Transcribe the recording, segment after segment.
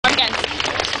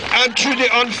and to the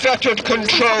unfettered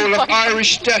control of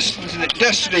Irish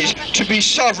destinies to be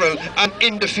sovereign and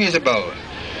indefeasible.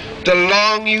 The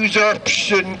long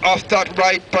usurpation of that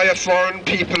right by a foreign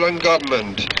people and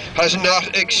government has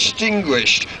not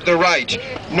extinguished the right,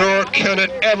 nor can it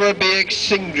ever be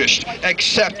extinguished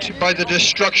except by the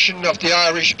destruction of the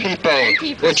Irish people,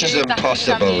 which is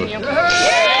impossible.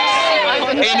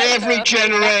 In every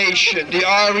generation, the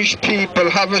Irish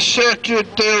people have asserted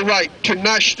their right to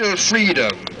national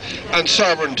freedom and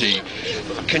sovereignty.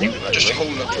 Can you just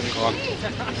hold that for me?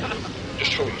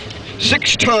 Just hold it.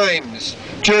 6 times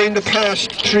during the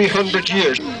past 300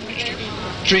 years,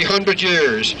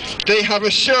 they have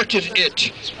asserted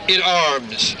it in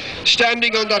arms,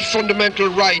 standing on that fundamental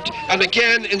right, and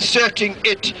again inserting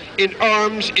it in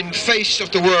arms in face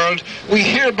of the world. We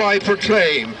hereby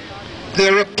proclaim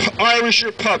the Irish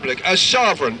Republic as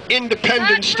sovereign,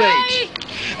 independent state,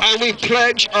 and we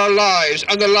pledge our lives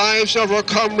and the lives of our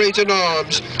comrades in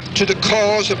arms to the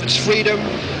cause of its freedom,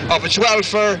 of its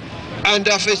welfare, and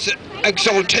of its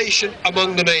exaltation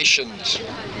among the nations.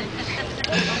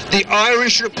 The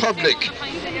Irish Republic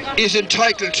is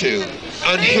entitled to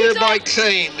and hereby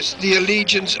claims the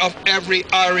allegiance of every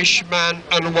Irish man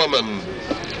and woman.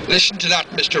 Listen to that,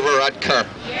 Mr. Varadkar,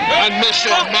 and Mr.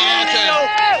 Martin,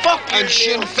 and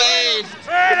Sinn Féin,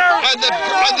 and the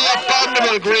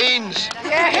abominable Greens.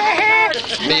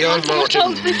 Me on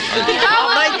Martin. The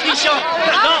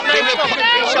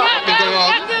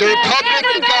Republic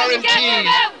guarantees.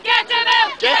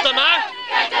 Get them out!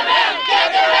 Get them out!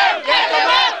 Get them out! Get them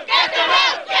out! Get them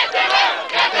out! Get them out!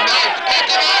 Get them out! Get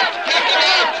them out! Get them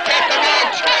out! Get them out!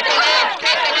 Get them out!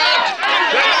 Get them out! Get them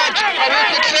out! I will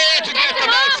declare to get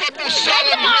them out from the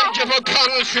solemn ridge of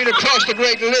O'Connell Street across the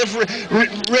great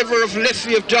river of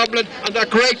Liffey of Dublin, and that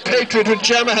great patriot which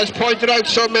Gemma has pointed out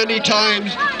so many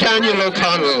times, Daniel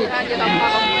O'Connell.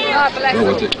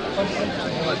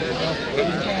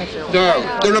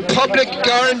 No, the Republic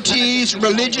guarantees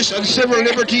religious and civil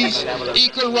liberties,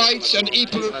 equal rights and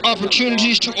equal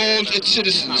opportunities to all its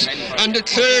citizens, and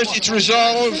declares its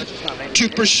resolve to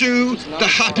pursue the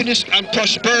happiness and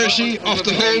prosperity of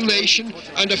the whole nation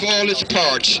and of all its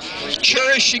parts,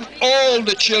 cherishing all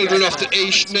the children of the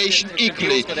nation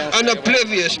equally, and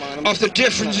oblivious of the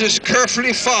differences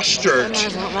carefully fostered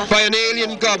by an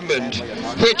alien government,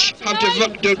 which have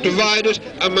divided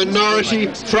a minority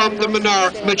from the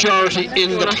majority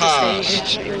in the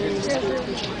past.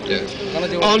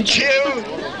 Until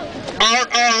our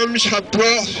arms have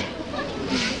brought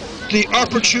the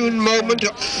opportune moment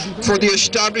for the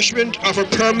establishment of a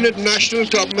permanent national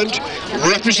government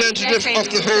representative of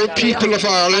the whole people of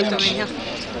Ireland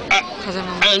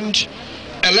and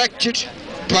elected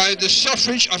by the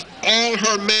suffrage of all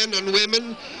her men and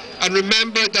women. And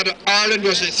remember that Ireland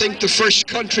was, I think, the first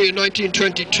country in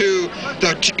 1922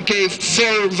 that gave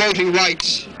full voting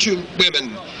rights to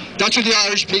women. That's what the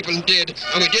Irish people did,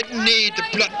 and we didn't need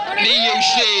the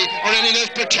EUC or any of those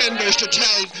pretenders to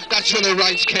tell that's where the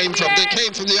rights came from. They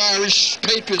came from the Irish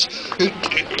patriots who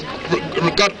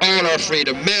got all our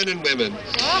freedom, men and women.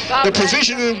 The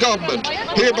provisional government,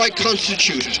 hereby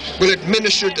constituted, will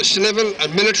administer the civil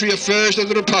and military affairs of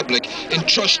the Republic in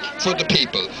trust for the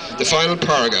people. The final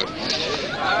paragraph.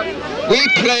 We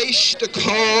place the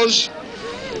cause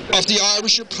of the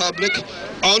Irish Republic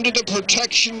under the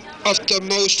protection of the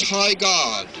Most High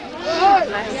God,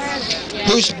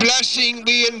 whose blessing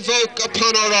we invoke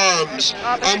upon our arms,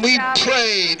 and we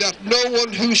pray that no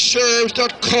one who serves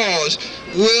that cause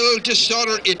will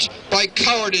dishonour it by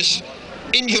cowardice,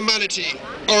 inhumanity,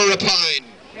 or rapine.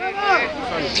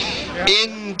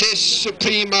 In this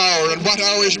supreme hour, and what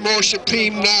hour is more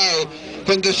supreme now,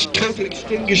 when the total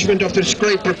extinguishment of this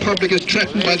great republic is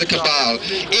threatened by the cabal.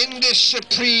 In this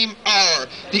supreme hour,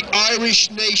 the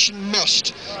Irish nation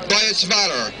must, by its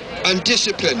valour and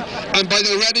discipline, and by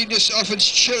the readiness of its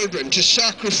children to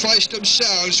sacrifice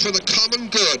themselves for the common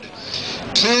good,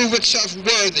 prove itself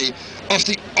worthy of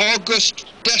the august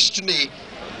destiny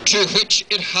to which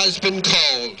it has been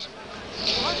called.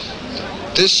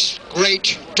 This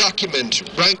great document,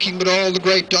 ranking with all the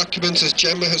great documents, as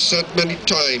Gemma has said many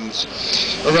times,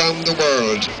 around the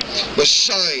world, was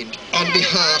signed on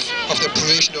behalf of the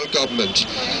provisional government.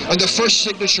 And the first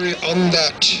signatory on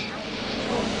that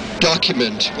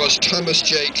document was Thomas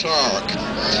J. Clarke.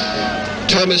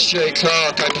 Thomas J.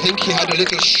 Clarke, I think he had a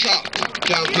little shop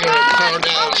down here in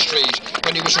Cornell Street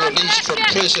when he was released from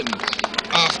prison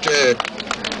after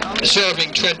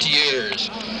serving 20 years.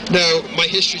 Now, my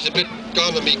history's a bit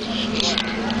gone on me.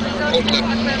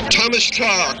 Thomas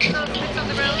Clark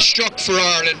struck for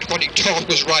Ireland when he thought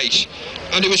was right,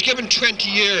 and he was given 20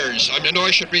 years. I know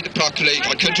I should read the proclamation.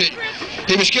 I continue.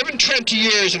 He was given 20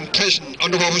 years in prison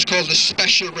under what was called the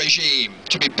special regime,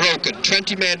 to be broken.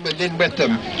 20 men went in with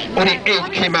them. Only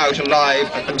 8 came out alive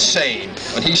and sane,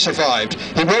 and he survived.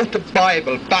 He wrote the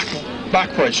Bible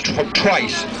backwards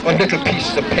twice on little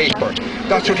pieces of paper.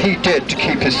 That's what he did to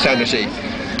keep his sanity.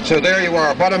 So there you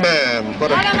are. What a man.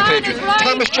 What a patriot.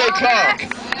 Thomas J. Clark,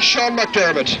 Sean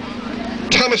McDermott,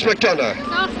 Thomas McDonough,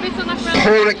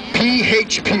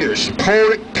 P.H. Pierce,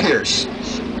 Porrick Pierce,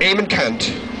 Eamon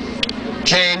Cant,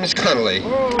 James Connolly,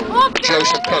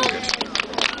 Joseph Plunkett.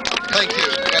 Thank you,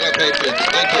 fellow patriots.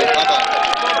 Thank you. Bye-bye.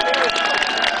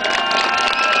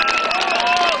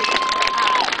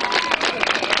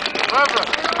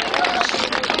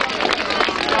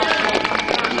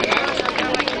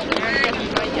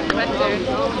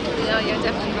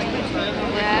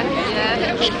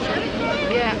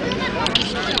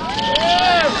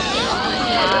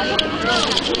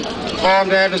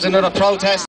 There's another protest.